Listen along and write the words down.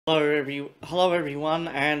Hello everyone,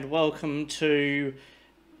 and welcome to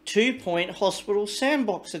 2 Point Hospital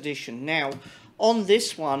Sandbox Edition. Now, on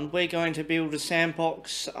this one, we're going to build a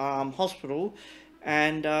sandbox hospital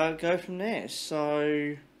and go from there.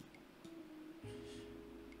 So,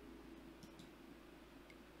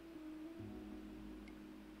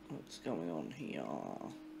 what's going on here?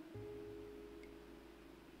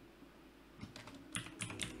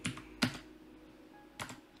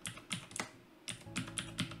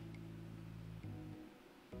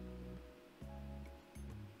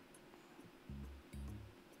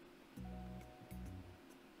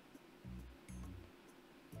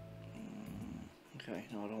 Okay,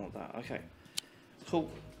 no, I don't want that. Okay, cool.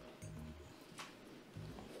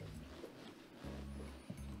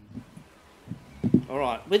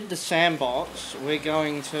 Alright, with the sandbox, we're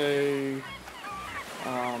going to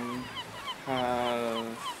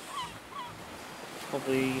have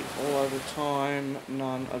probably all over time,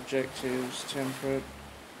 none objectives, temperate,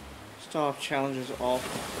 staff challenges off,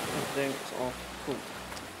 academics off, cool.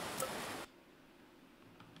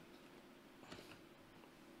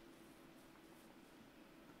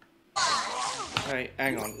 Okay,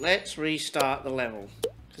 hang on, let's restart the level,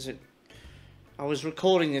 because I was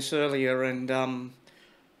recording this earlier and the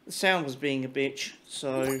sound was being a bitch,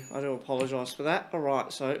 so I do apologise for that.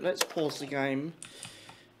 Alright, so let's pause the game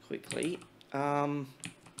quickly. Alright,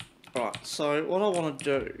 so what I want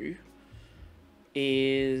to do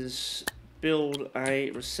is build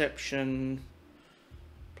a reception,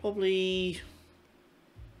 probably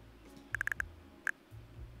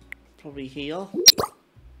here.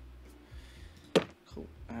 Cool,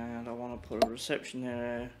 and I want to put a reception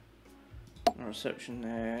there, and a reception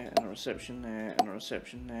there, and a reception there, and a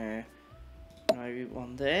reception there, maybe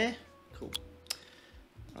one there. Cool.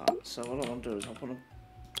 Right, so what I want to do is I want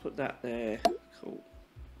to put that there. Cool.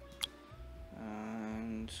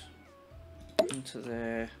 And printer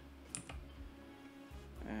there,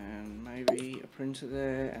 and maybe a printer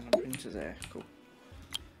there, and a printer there. Cool.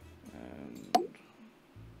 And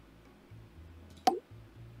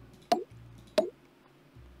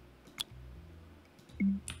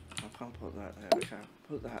I can't put that there. Okay, I'll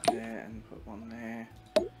put that there and put one there.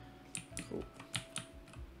 Cool.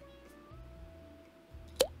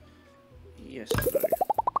 Yes, I do.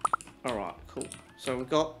 Alright, cool. So we've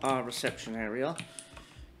got our reception area.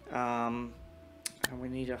 And we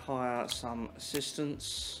need to hire some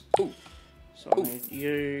assistants. Ooh. So I need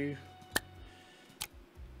you.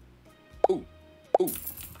 Ooh. Ooh.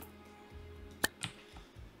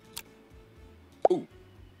 Ooh.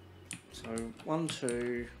 So 1,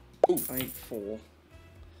 2, 8, 4.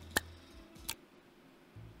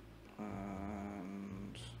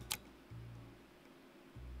 And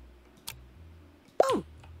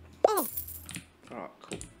alright,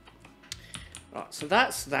 cool. Right, so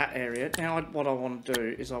that's that area. Now what I want to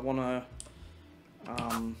do is I want to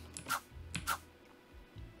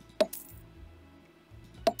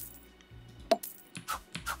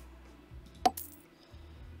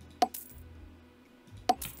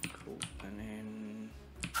cool, and then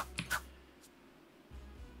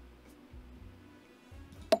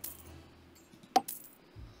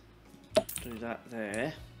do that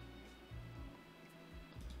there.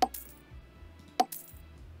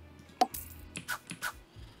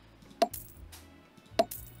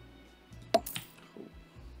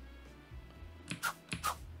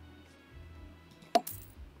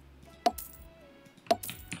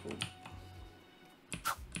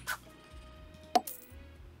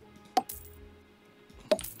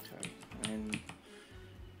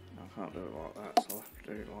 Can't do it like that, so I'll have to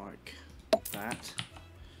do it like that.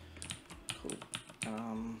 Cool.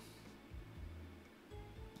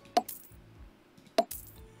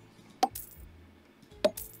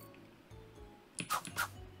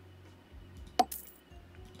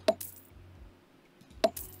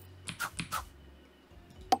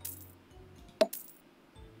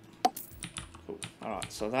 Cool.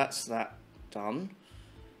 Alright, so that's that done.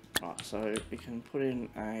 Right, so we can put in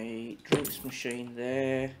a drinks machine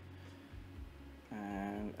there.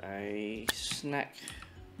 And a snack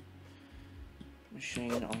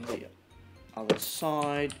machine on the other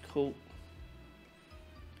side. Cool.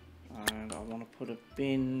 And I want to put a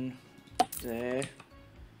bin there.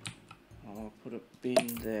 I want to put a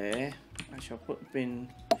bin there. Actually, I'll put a bin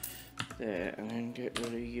there and then get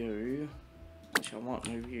rid of you. Actually, I might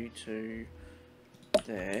move you to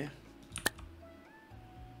there.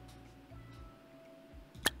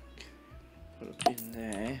 Put a bin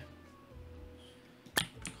there.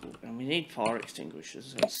 And we need fire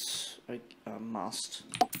extinguishers, that's a must.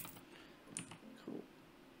 Cool.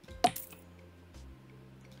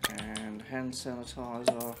 And hand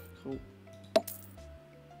sanitizer. Cool.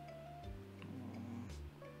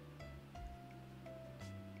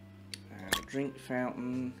 And a drink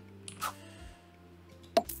fountain.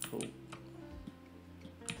 Cool.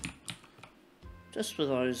 Just for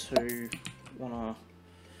those who wanna.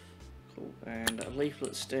 Cool. And a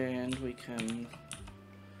leaflet stand. We can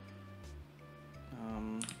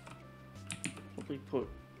probably put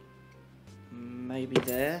maybe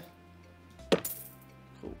there.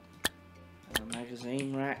 Cool. And a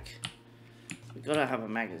magazine rack. We've got to have a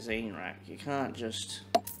magazine rack. You can't just.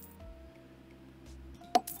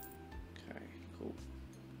 Okay, cool.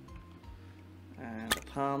 And a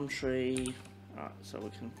palm tree. Right, so we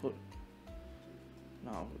can put.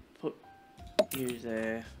 No, we'll put you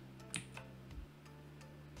there.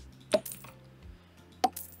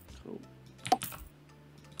 Cool.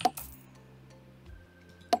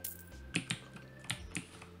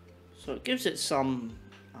 So it gives it some.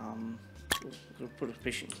 We'll put a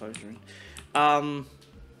fishing closure in.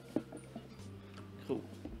 Cool.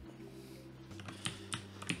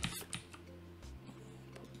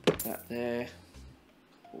 Put that there.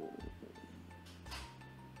 Cool.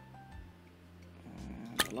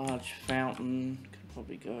 And a large fountain could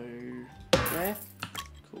probably go there.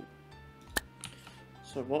 Cool.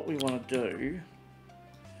 So what we want to do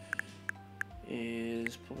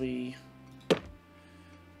is probably.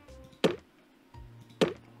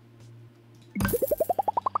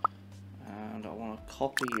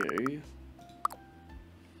 Copy you.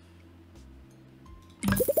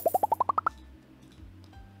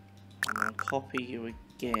 I'm going to copy you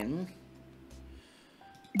again.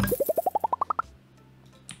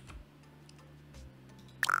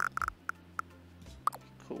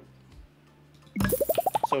 Cool.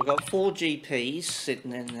 So we've got 4 GPs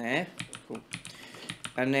sitting in there. Cool.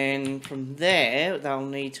 And then from there, they'll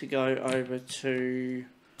need to go over to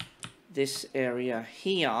this area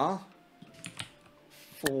here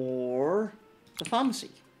for the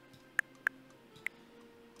pharmacy.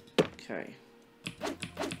 Okay.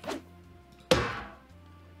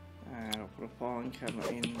 And I'll put a filing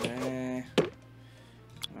cabinet in there.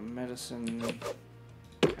 And a medicine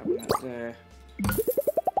cabinet there.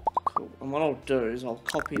 Cool. And what I'll do is I'll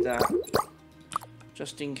copy that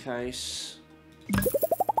just in case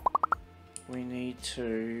we need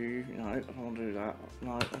to. No, I don't want to do that.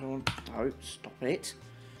 No, I don't want. No, stop it.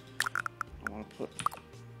 I want to put.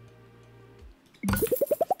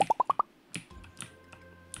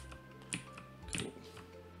 Cool.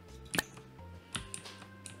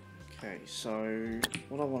 Okay, so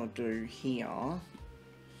what I want to do here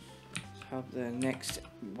is have the next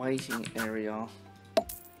waiting area.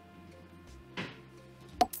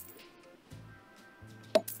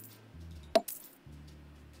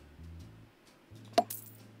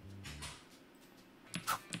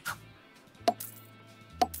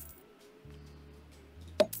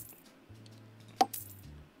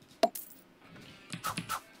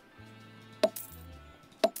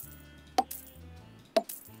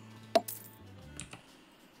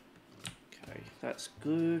 That's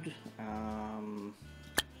good.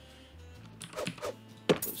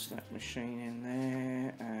 Put a snack machine in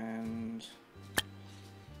there and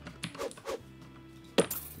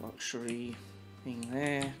luxury thing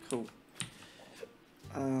there. Cool.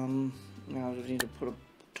 Now we need to put a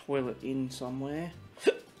toilet in somewhere.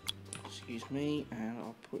 Excuse me, and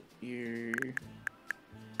I'll put you.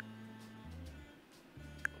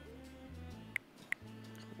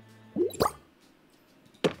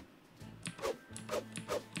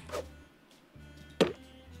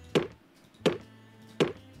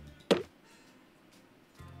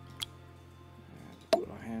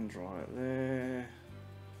 Dryer there,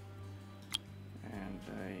 and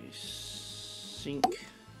a sink,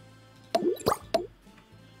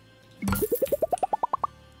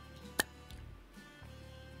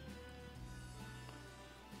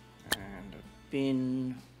 and a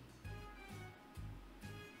bin.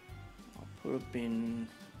 I'll put a bin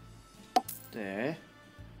there.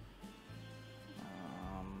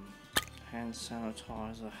 Hand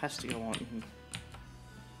sanitizer has to go on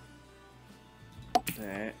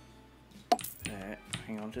there. There.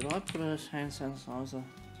 Hang on, did I put a hand sanitizer?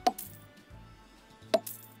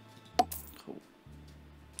 Cool.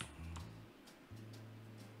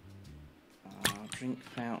 Drink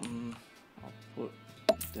fountain, I'll put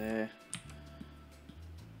there.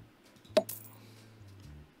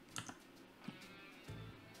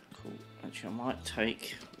 Cool. Actually, I might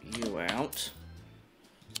take you out.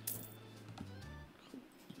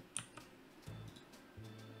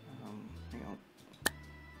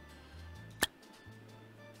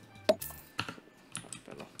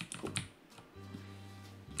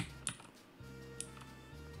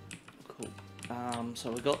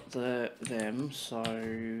 So we got them. So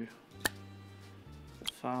the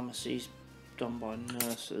pharmacy's done by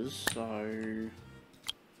nurses. So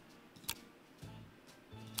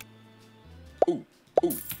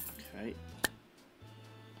okay.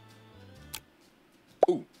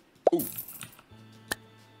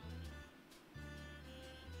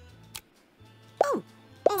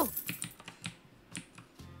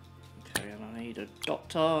 Okay, and I need a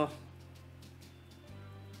doctor.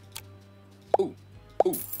 Cool.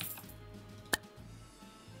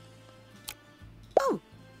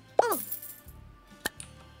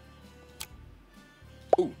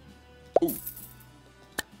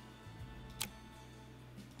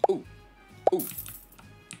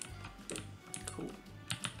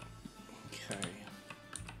 Okay.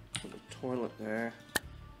 Put a toilet there.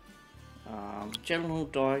 General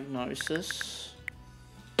diagnosis.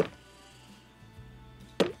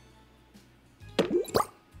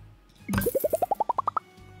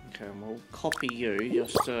 Okay, and we'll copy you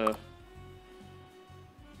just to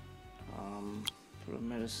put a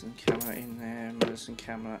medicine cabinet in there. Medicine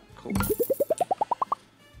cabinet, cool.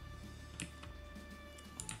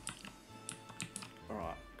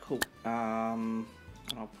 Alright, cool. And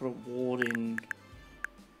I'll put a ward in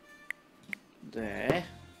there.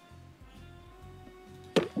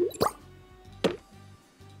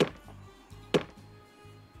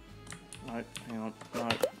 No, hang on, no,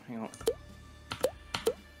 hang on.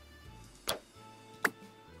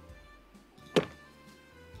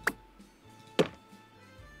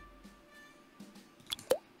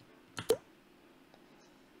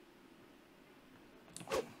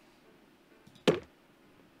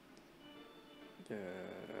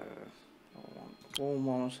 I want wall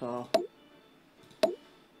monitor.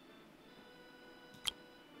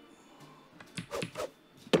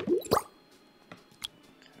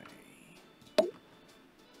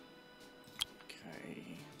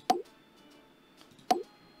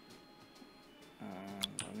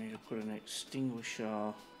 Put an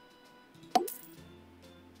extinguisher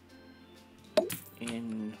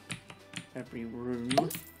in every room.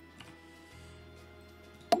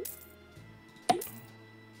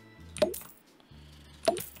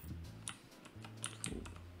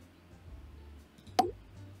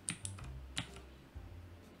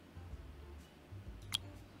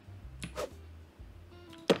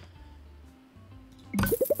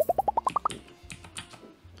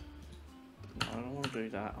 Do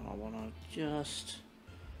that, and I want to just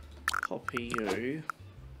copy you.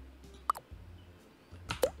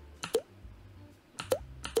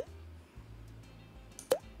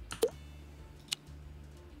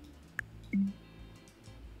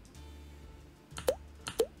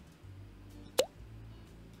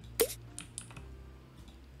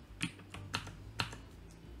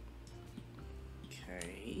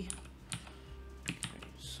 Okay.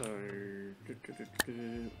 So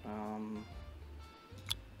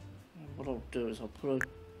what I'll do is I'll put a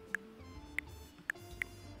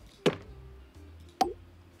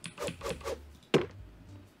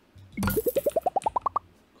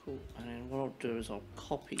cool, and then what I'll do is I'll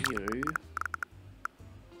copy you,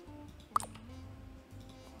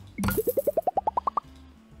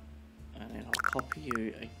 and then I'll copy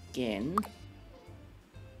you again.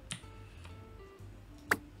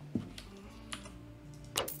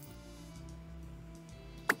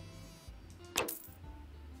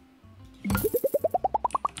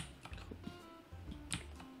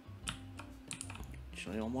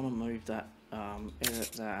 Actually, I want to move that,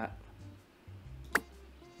 edit that.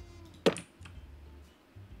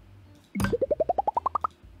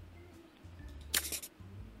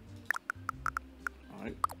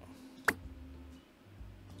 Right.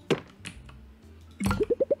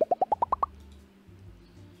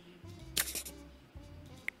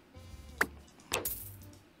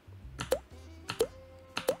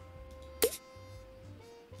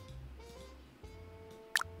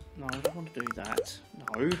 No, I don't want to do that.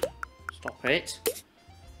 No. Stop it.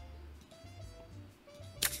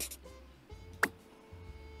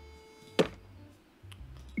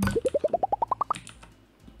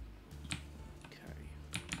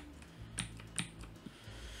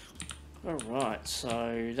 Alright,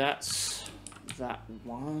 so that's that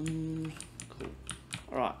one. Cool.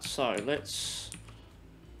 Alright, so let's...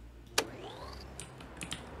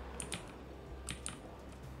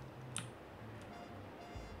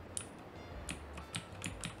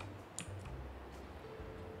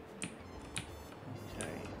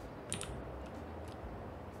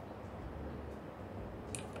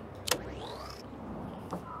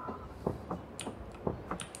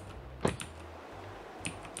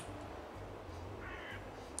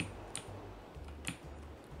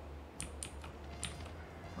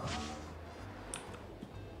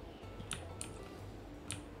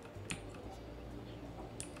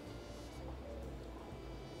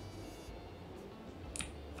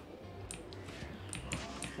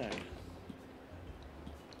 Okay.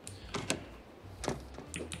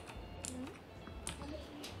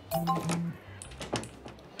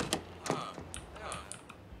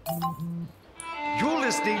 You're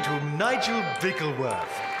listening to Nigel Bickleworth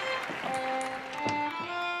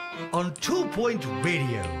on 2 Point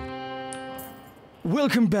Radio.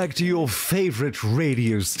 Welcome back to your favorite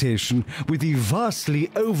radio station with the vastly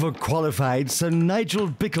overqualified Sir Nigel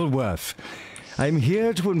Bickleworth. I'm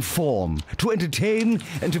here to inform, to entertain,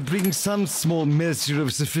 and to bring some small measure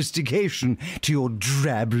of sophistication to your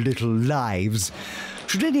drab little lives.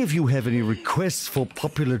 Should any of you have any requests for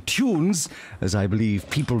popular tunes, as I believe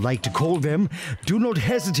people like to call them, do not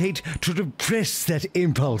hesitate to repress that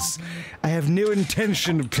impulse. I have no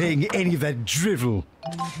intention of playing any of that drivel.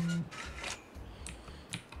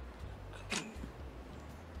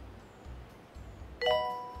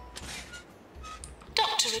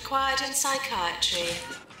 Doctor required in psychiatry.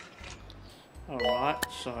 Alright,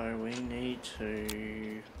 so we need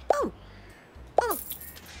to... Oh! Oh!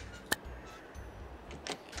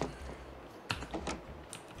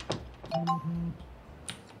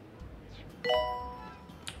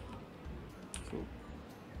 Cool.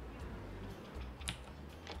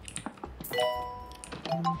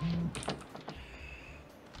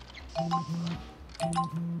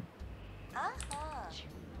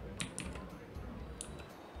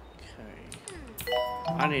 Okay.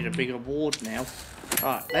 I need a bigger ward now.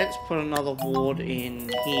 Right, let's put another ward in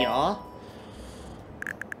here. Okay.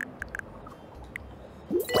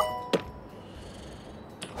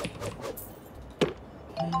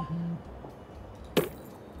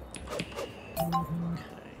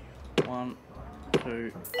 1,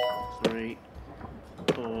 2, 3,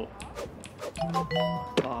 4,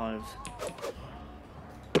 5,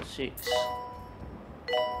 6,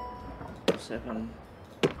 7,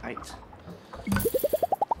 8.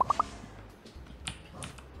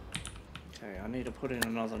 Okay, I need to put in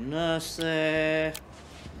another nurse there.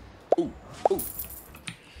 Ooh, ooh.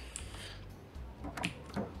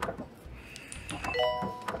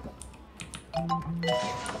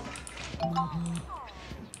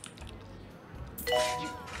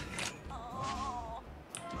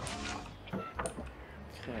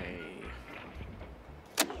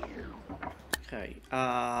 Okay,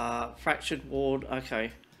 fractured ward,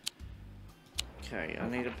 okay. Okay, I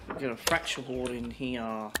need to get a fracture ward in here.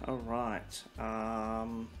 Alright,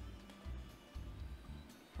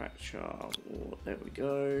 fracture ward, there we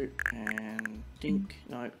go. And dink,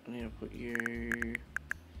 no, I need to put you...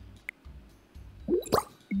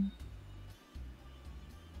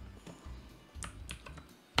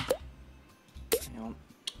 Hang on.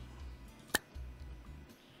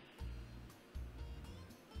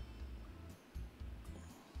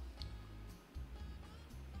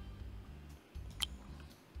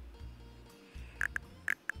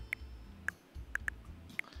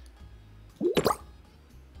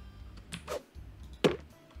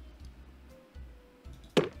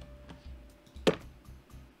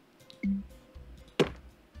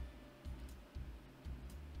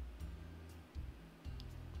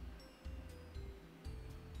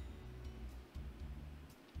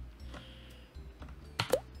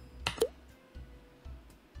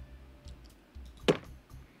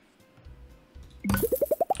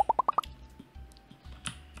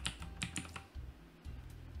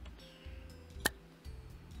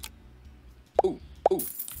 Ooh, ooh.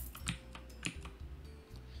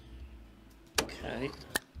 Okay.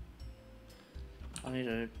 I need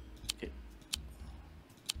to get...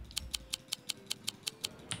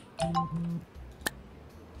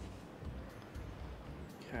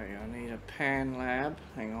 Okay, I need a pan lab.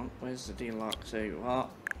 Hang on, where's the deluxe? There you are.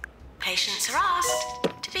 Patients are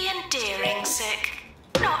asked to be endearing sick,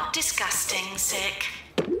 not disgusting sick.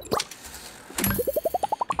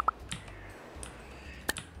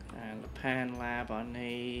 And the pan lab I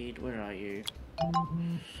need... Where are you?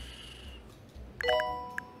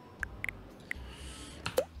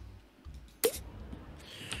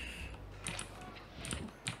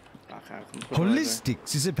 Okay, I can put it over.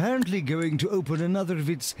 Holistics is apparently going to open another of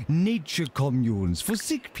its nature communes for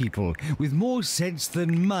sick people with more sense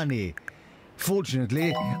than money.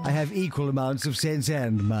 Fortunately, I have equal amounts of sense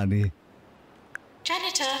and money.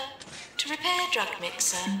 Janitor, to repair drug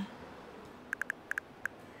mixer.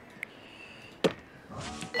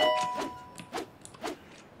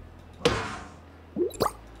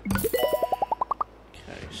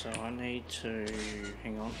 Okay, so I need to...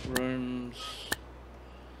 Hang on, rooms...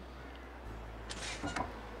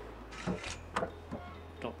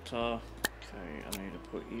 Doctor. Okay, I need to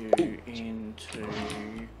put you into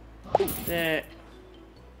there.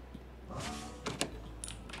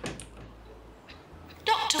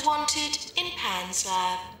 Doctor wanted in Pan's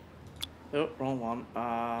lab. Oh, wrong one.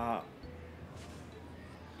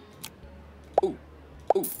 Ooh,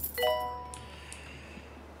 ooh.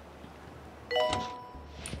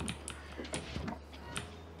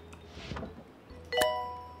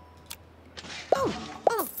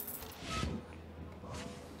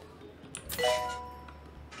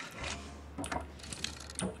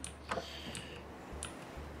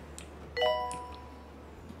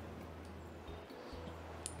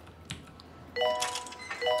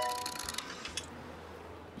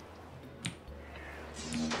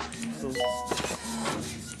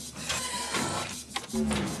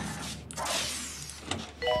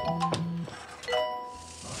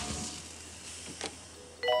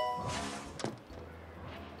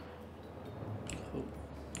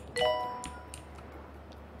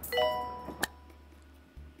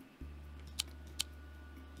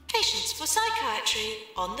 Patients for psychiatry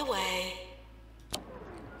on the way.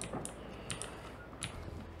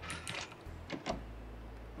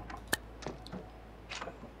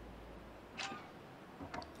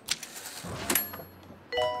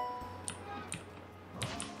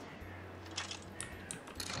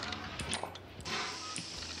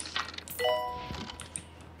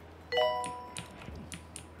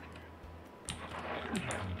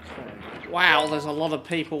 Wow, there's a lot of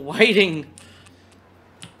people waiting.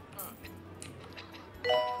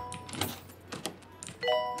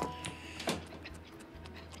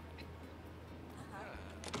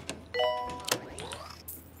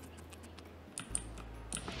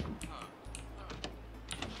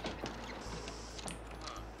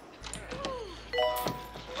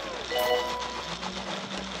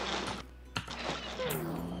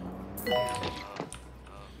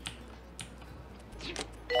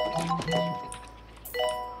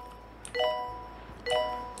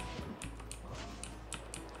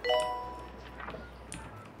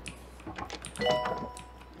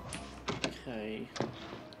 Okay.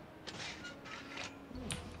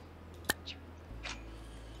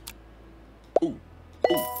 Ooh,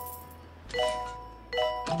 ooh.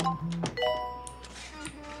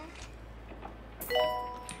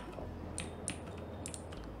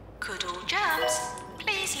 Could all germs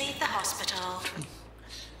please leave the hospital?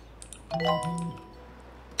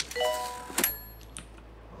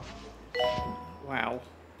 Wow.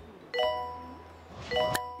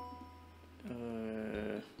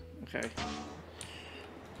 Okay.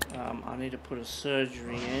 I need to put a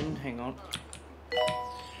surgery in. Hang on.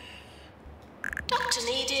 Doctor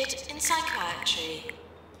needed in psychiatry.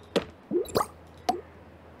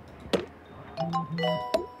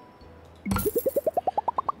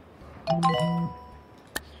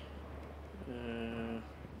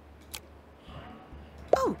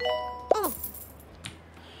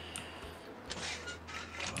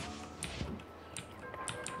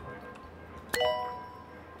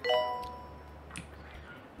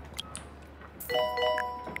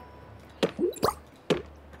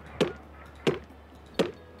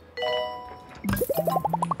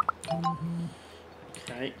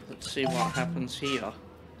 Okay, let's see what happens here.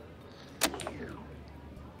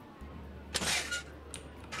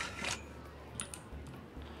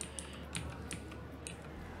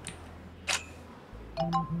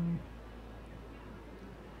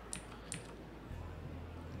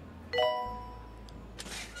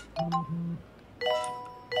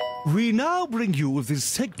 We now bring you this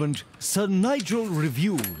segment, Sir Nigel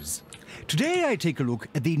Reviews. Today I take a look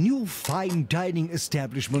at the new fine dining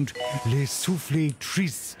establishment, Le Soufflé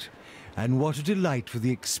Triste. And what a delight for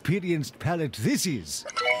the experienced palate this is.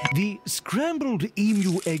 The scrambled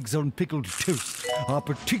emu eggs on pickled toast are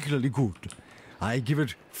particularly good. I give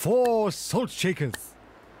it 4 salt shakers.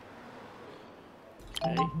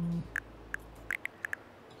 Okay.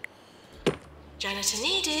 Janitor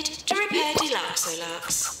needed to repair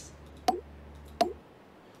Deluxolux.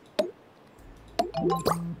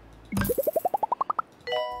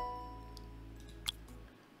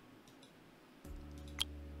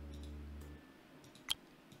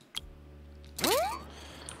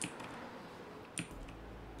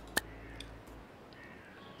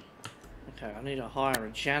 Okay, I need to hire a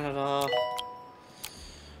janitor.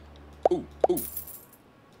 Ooh, ooh.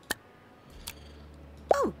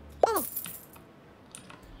 Ooh,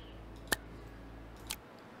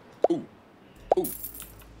 ooh.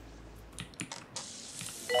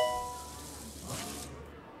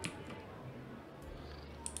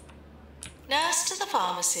 Nurse to the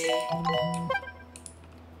pharmacy.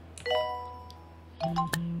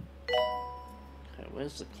 Okay,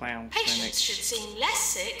 where's the clown clinic? Patients should seem less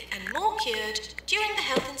sick and more cured during the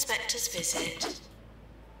health inspector's visit.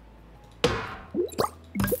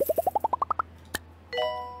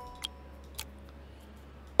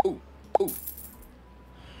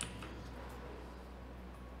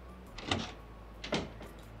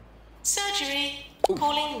 surgery.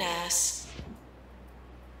 Calling nurse.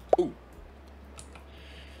 Ooh.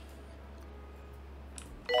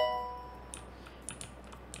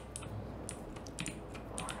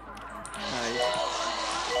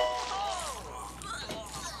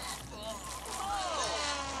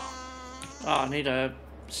 Oh, I need a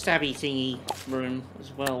stabby thingy room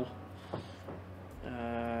as well.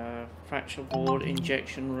 Fracture board,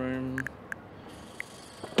 injection room.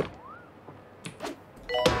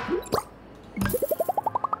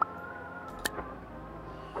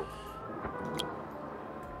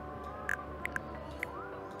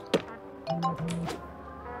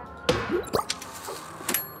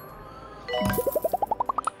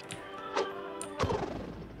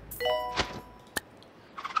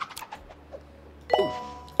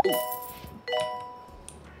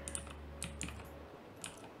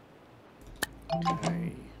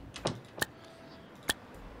 Okay.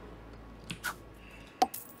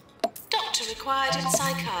 Doctor required in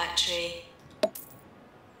psychiatry.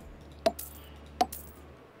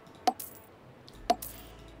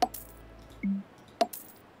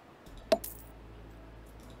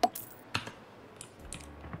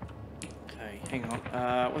 Okay, hang on.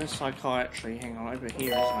 Where's psychiatry? Hang on, over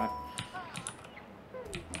here, isn't it?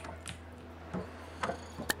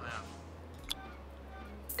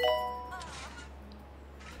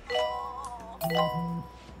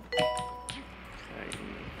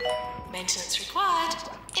 Maintenance required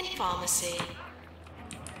in pharmacy.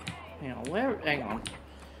 Hang on, where? Hang on.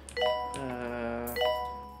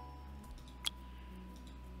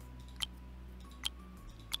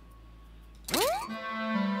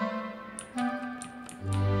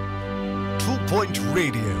 2-Point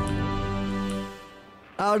Radio.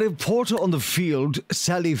 Our reporter on the field,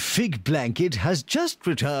 Sally Fig Blanket, has just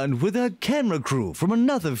returned with her camera crew from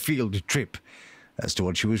another field trip. As to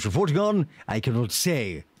what she was reporting on, I cannot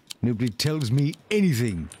say. Nobody tells me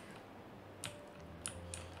anything.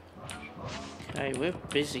 Okay, we're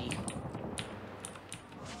busy.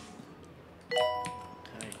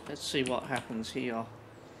 Okay, let's see what happens here.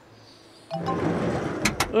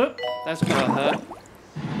 Oh, that's gonna hurt.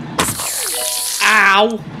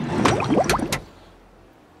 Ow!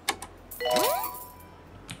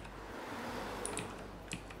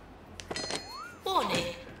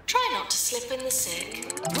 Warning, try not to slip in the sick.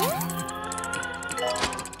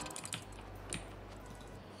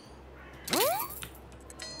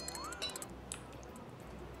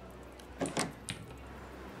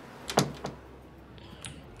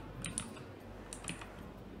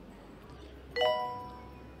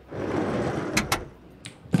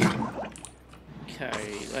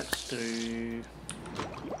 Okay, let's do...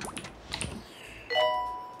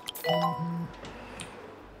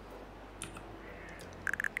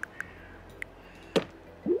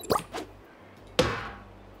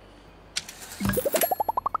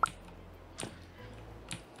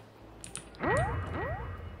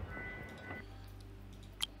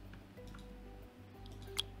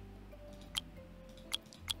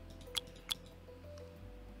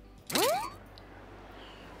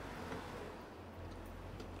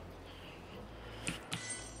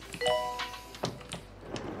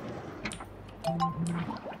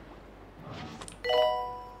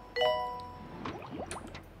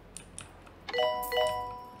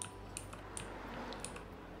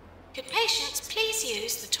 Could patients please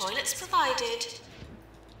use the toilets provided?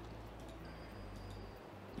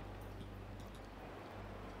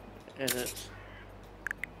 Edit.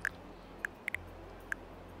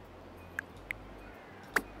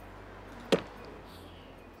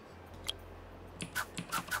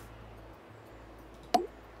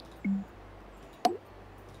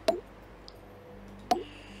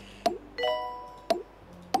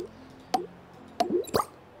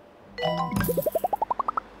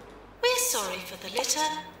 We're sorry for the litter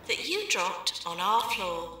that you dropped on our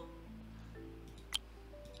floor.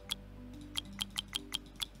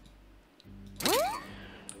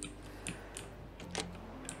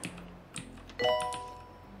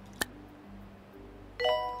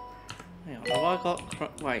 Hang on, have I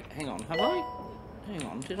got... Wait, hang on, have I... Hang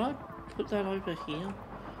on, did I put that over here?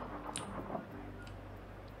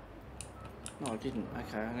 No, I didn't.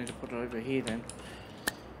 Okay, I need to put it over here then.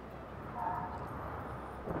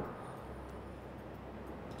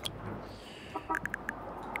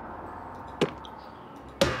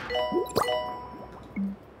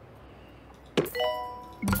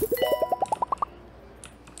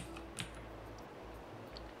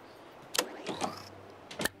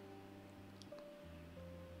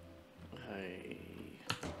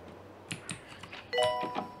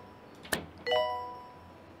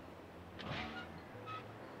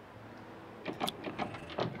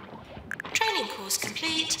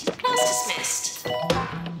 complete. Class dismissed.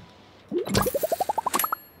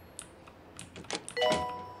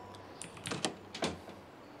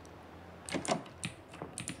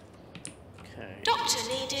 Okay. Doctor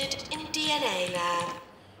needed in DNA lab.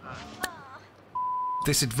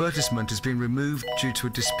 This advertisement has been removed due to a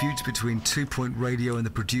dispute between 2 Point Radio and the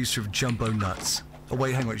producer of Jumbo Nuts. Oh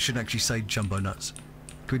wait, hang on, it shouldn't actually say Jumbo Nuts.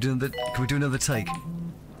 Can we do another take?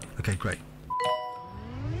 Okay, great.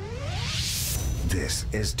 This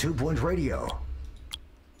is 2 Point Radio.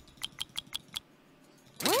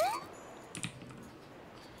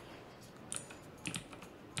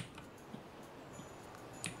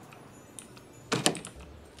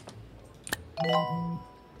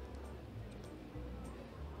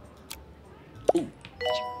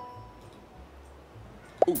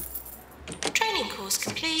 Training course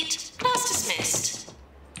complete. Class dismissed.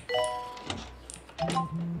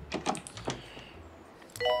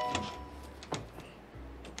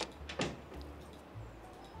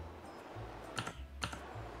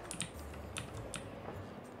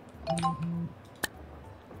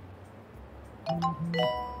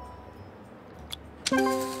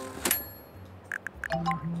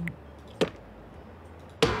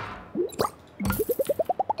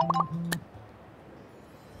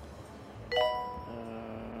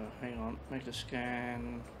 Hang on, make a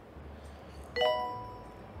scan.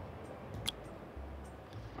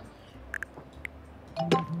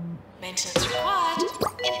 Maintenance required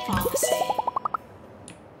in pharmacy.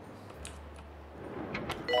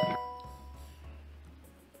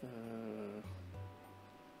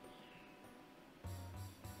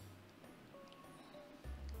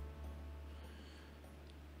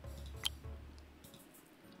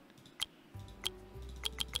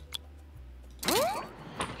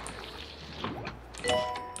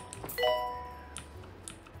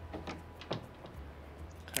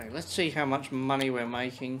 Okay, let's see how much money we're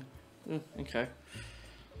making. Okay.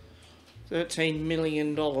 $13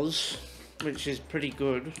 million, which is pretty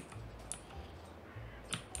good.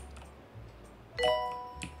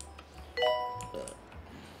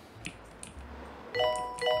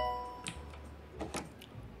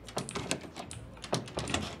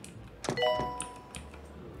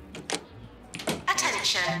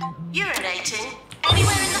 Attention. Urinating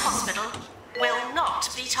anywhere in the hospital will not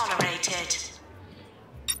be tolerated.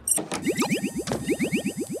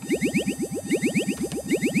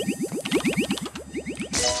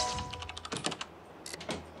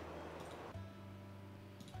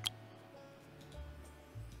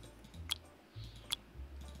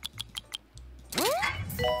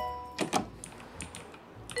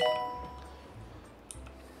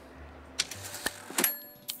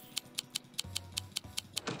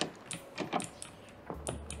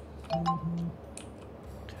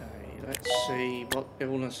 Okay, let's see what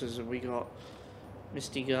illnesses have we got.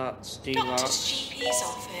 Misty guts, Doctor's deluxe, GP's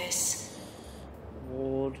office.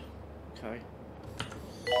 ward. Okay.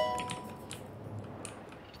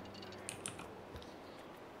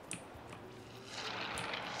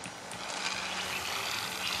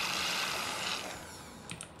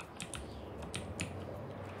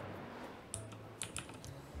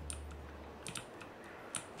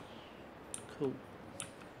 Cool.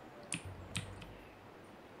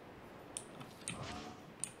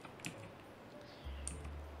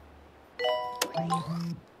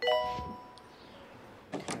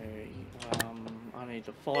 Okay, I need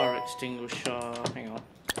a fire extinguisher. Hang on.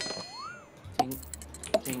 Think,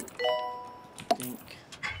 think, think,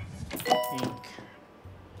 think,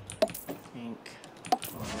 think.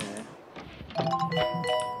 There.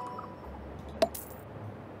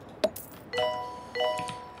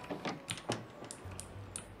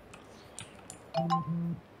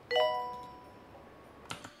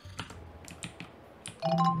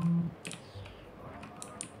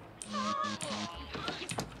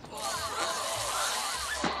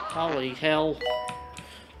 Holy hell.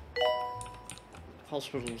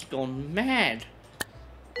 Hospital's gone mad.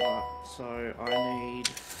 Right, so I need...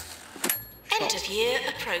 End of year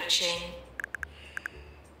approaching.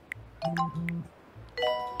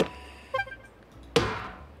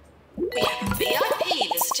 We have a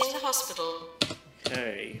VIP visiting the hospital.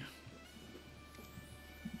 Okay.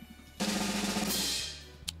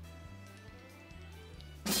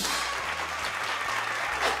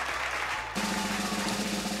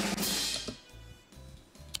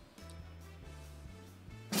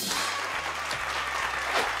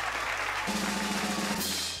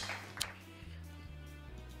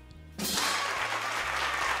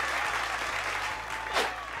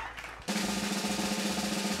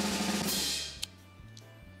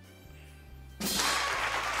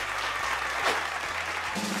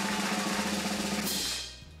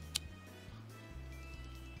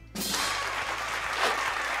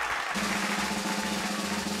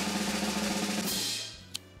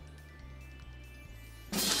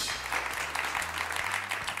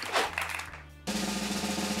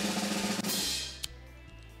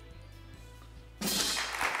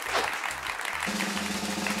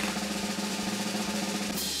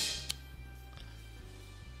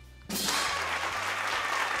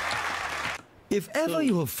 If ever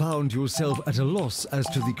you have found yourself at a loss as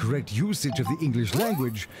to the correct usage of the English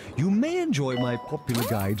language, you may enjoy my popular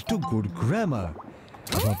guide to good grammar.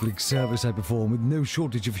 A public service I perform with no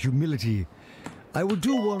shortage of humility. I will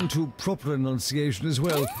do one to proper enunciation as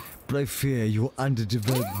well, but I fear your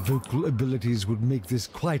underdeveloped vocal abilities would make this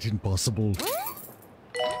quite impossible.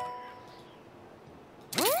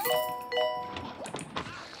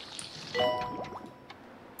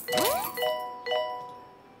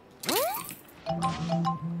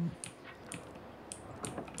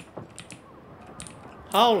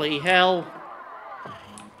 Holy hell.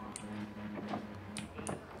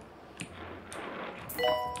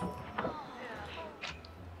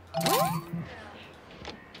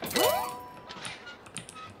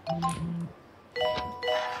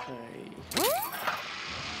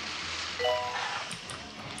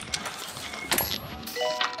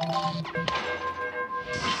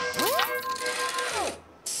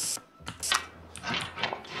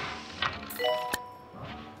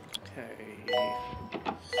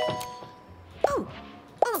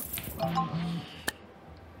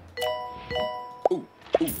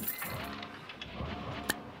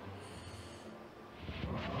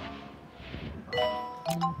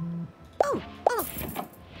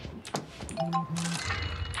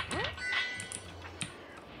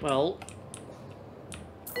 Well,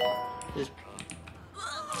 there's...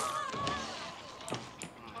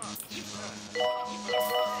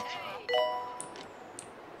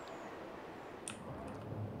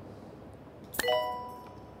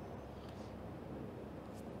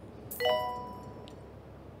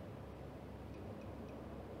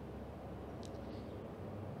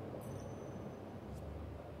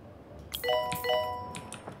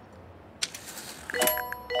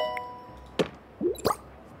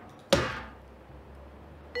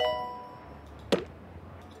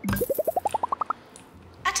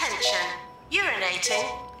 Attention. Urinating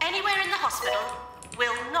anywhere in the hospital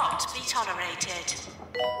will not be tolerated.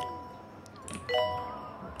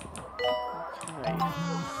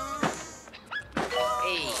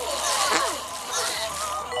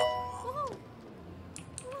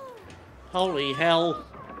 Holy hell.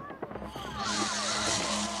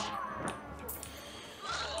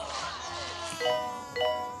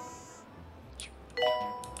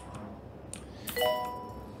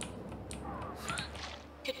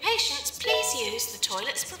 Could patients please use the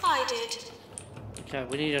toilets provided? Okay,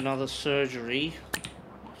 we need another surgery.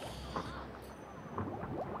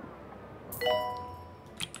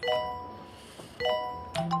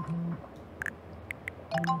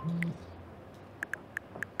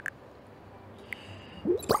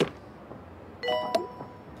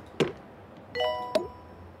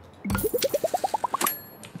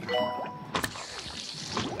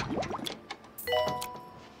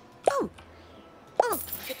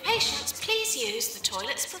 Could patients please use the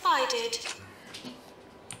toilets provided?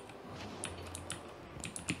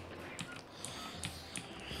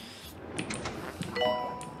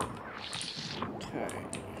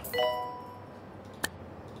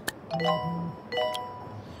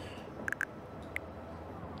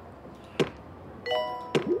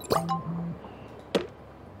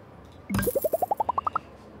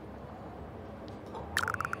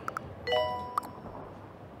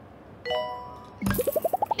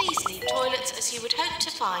 Please leave toilets as you would hope to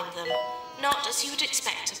find them, not as you would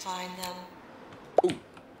expect to find them.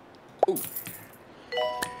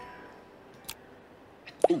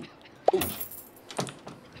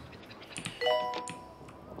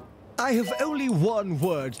 I have only one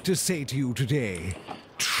word to say to you today.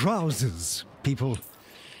 Trousers, people.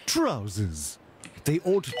 Trousers. They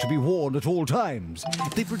ought to be worn at all times.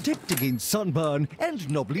 They protect against sunburn and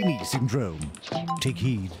knobbly knee syndrome. Take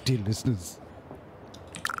heed, dear listeners.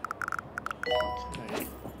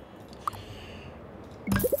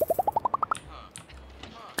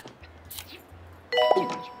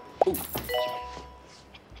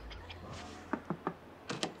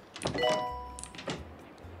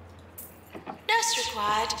 Nurse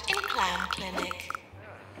required in clown clinic.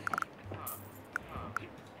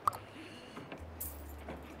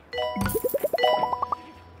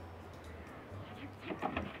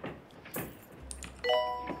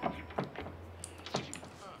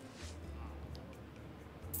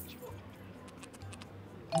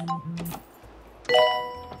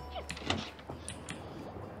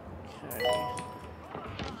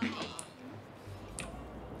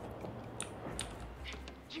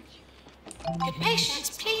 Could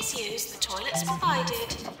patients please use the toilets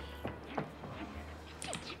provided?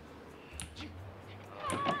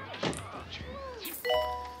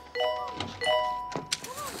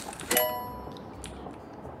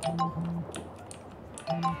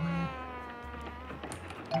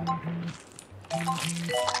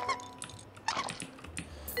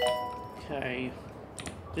 Okay.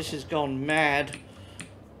 This has gone mad.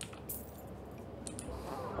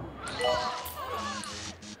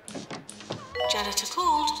 Janitor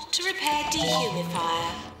called to repair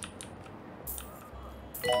dehumidifier.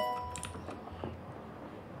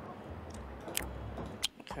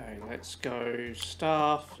 Okay, let's go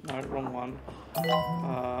staff. No, wrong one.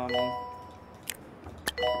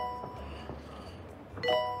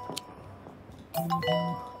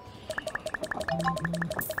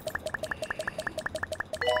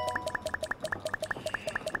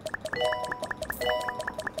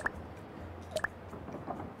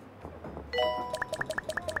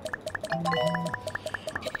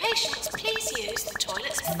 Patients, please use the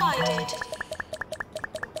toilets provided.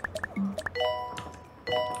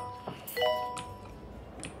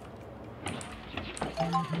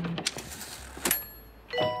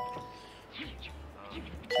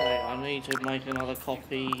 Okay, I need to make another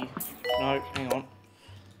copy. No, hang on.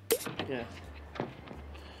 Yeah.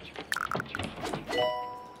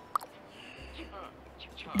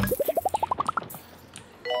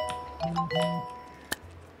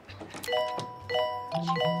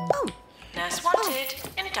 Nurse wanted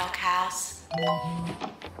in a doghouse.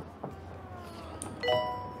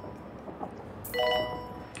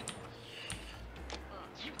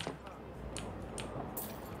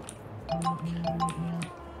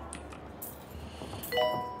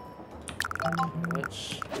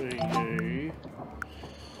 Let's do you.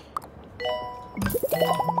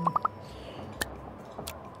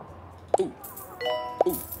 Ooh.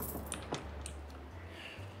 Ooh.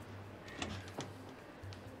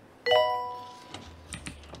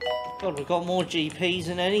 God, we've got more GPs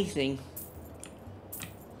than anything.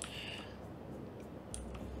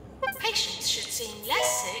 Patients should seem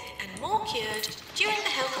less sick and more cured during the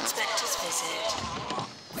health inspector's visit.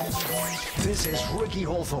 This is Ricky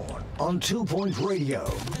Hawthorne on 2 Point Radio.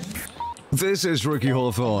 This is Ricky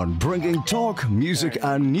Hawthorne, bringing talk, music,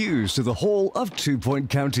 and news to the whole of 2 Point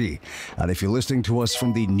County. And if you're listening to us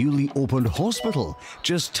from the newly opened hospital,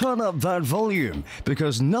 just turn up that volume,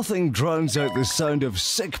 because nothing drowns out the sound of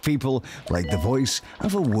sick people like the voice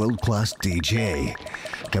of a world-class DJ.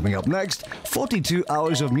 Coming up next, 42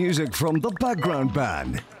 hours of music from the background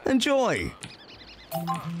band. Enjoy!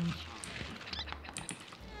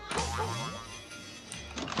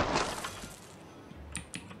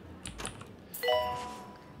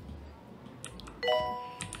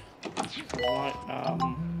 Right, I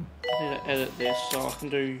need to edit this so I can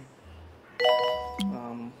do,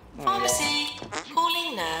 oh yeah. Pharmacy,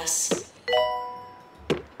 calling nurse.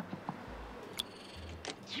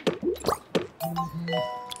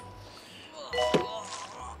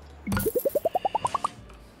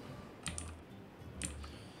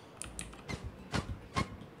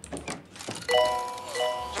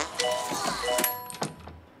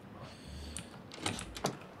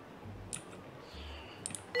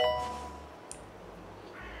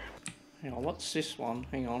 Hang on, what's this one?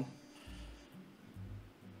 Hang on.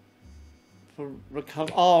 For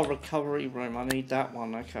recovery room. I need that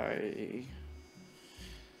one. Okay.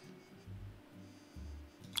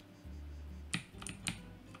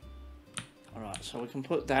 Alright, so we can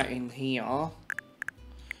put that in here.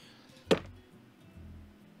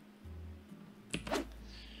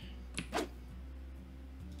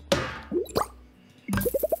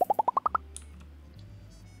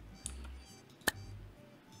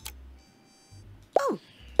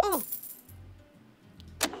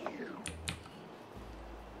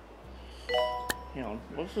 Hang on,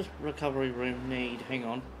 what does this recovery room need? Hang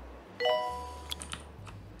on.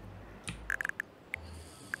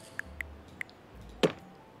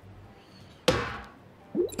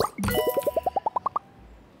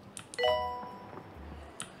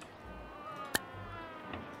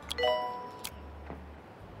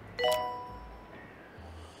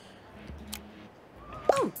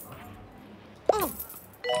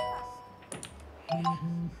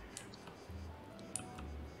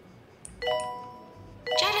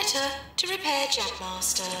 Janitor to repair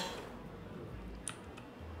Jabmaster.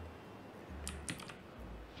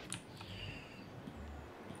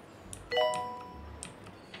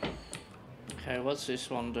 Okay, what's this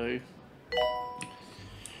one do?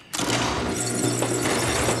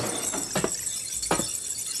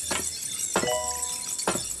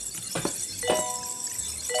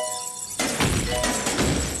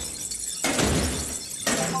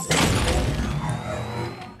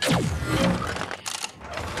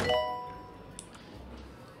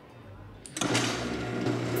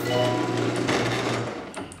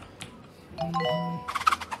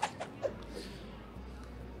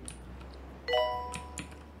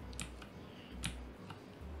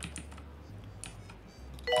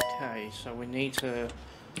 so we need to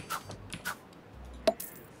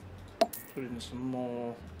put in some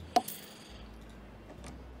more.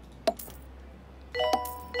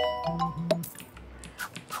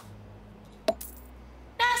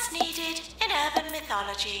 As needed in urban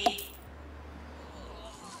mythology.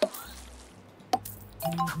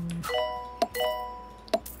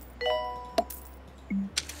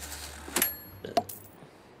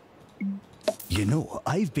 You know,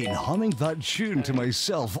 I've been humming that tune to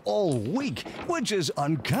myself all week, which is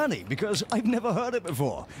uncanny because I've never heard it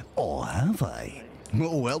before. Or have I?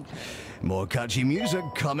 Oh well, more catchy music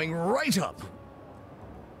coming right up.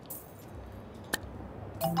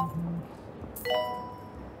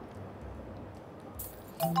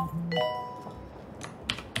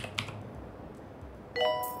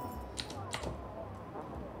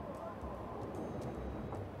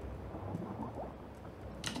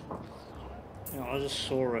 No, I just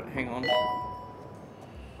saw it. Hang on.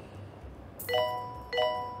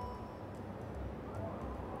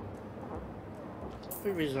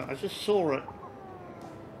 Where is it? I just saw it.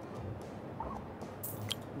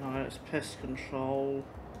 No, it's pest control.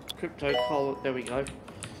 Crypto collar. There we go.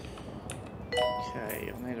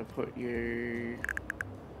 Okay, I need to put you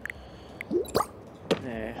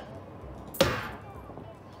there.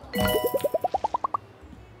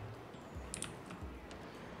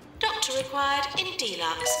 Doctor required in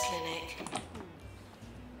Deluxe Clinic.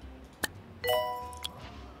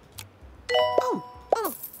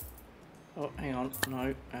 Oh, hang on.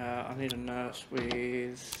 No, I need a nurse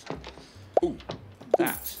with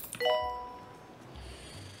that.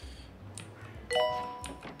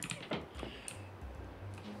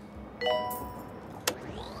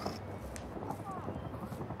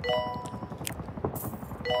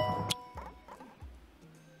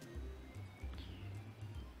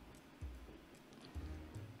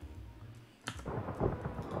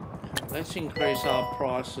 Let's increase our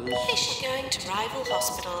prices. Patient going to rival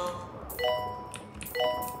hospital.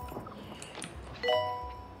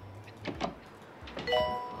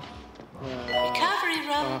 Recovery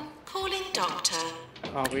room. Calling doctor.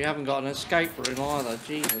 Oh, we haven't got an escape room either.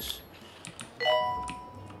 Jesus.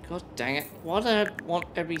 God dang it. Why do I want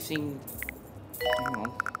everything... Hang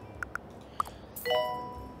on.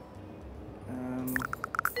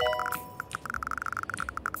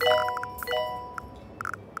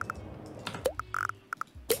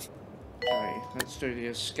 Okay, let's do the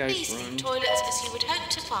escape Please room. leave toilets as you would hope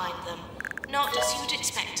to find them, not as you would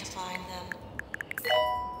expect to find them.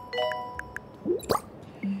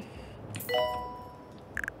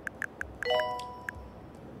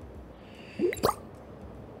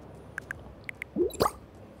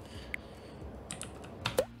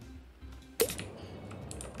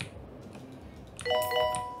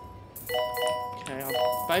 Okay,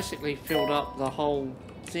 I've basically filled up the whole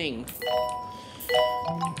thing.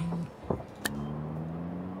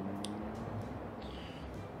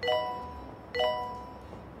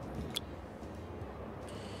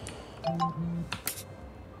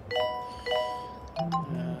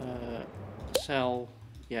 Sell,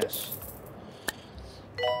 yes.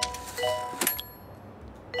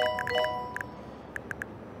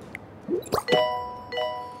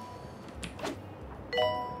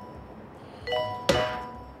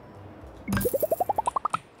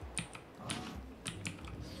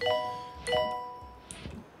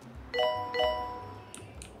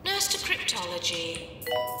 Nurse to cryptology.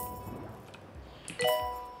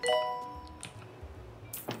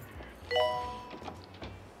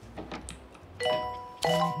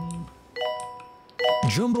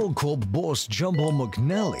 Jumbo Corp boss Jumbo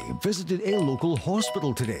McNally visited a local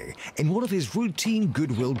hospital today in one of his routine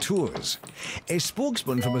goodwill tours. A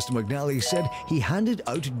spokesman for Mr. McNally said he handed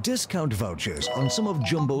out discount vouchers on some of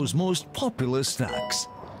Jumbo's most popular snacks.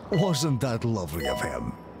 Wasn't that lovely of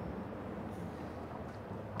him?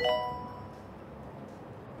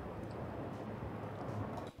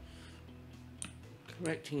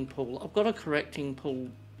 Correcting pool. I've got a correcting pool.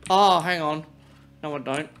 Oh, hang on. No, I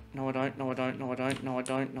don't. No, I don't. No, I don't. No, I don't. No, I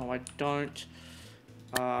don't. No, I don't.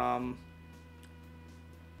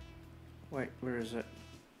 Wait, where is it?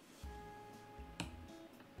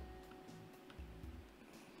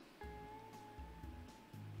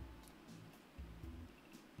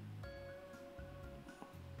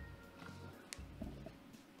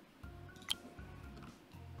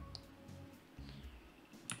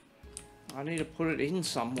 I need to put it in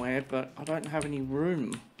somewhere, but I don't have any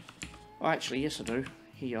room. Oh, actually, yes I do.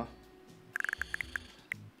 Here.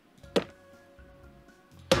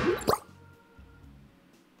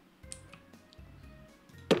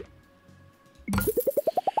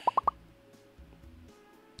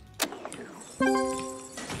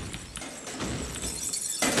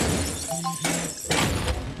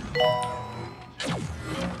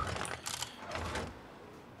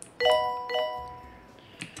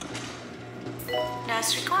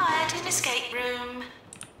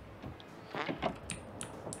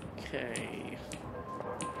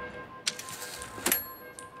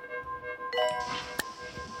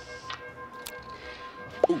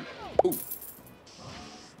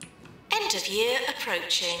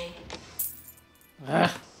 approaching.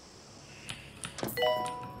 Ah.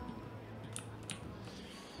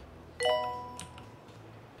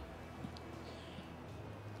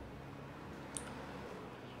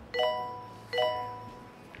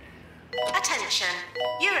 Attention.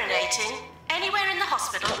 Urinating anywhere in the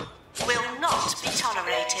hospital will not be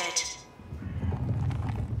tolerated.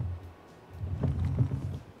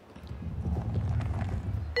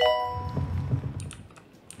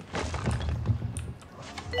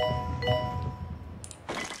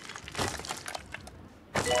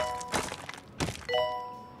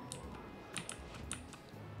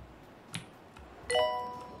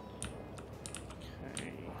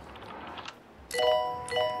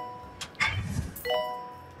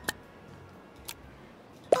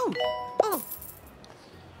 Oh, oh.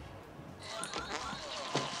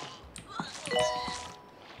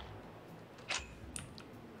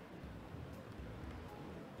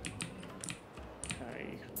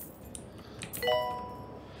 Okay.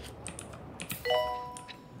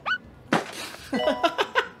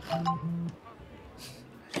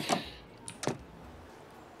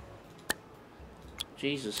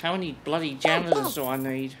 Jesus, how many bloody janitors do I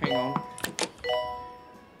need? Hang on.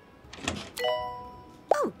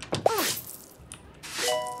 Oh, oh.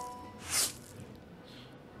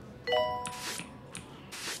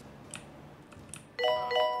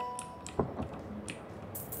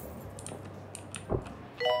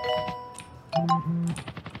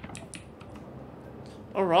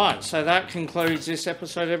 Alright, so that concludes this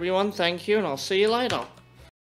episode, everyone. Thank you, and I'll see you later.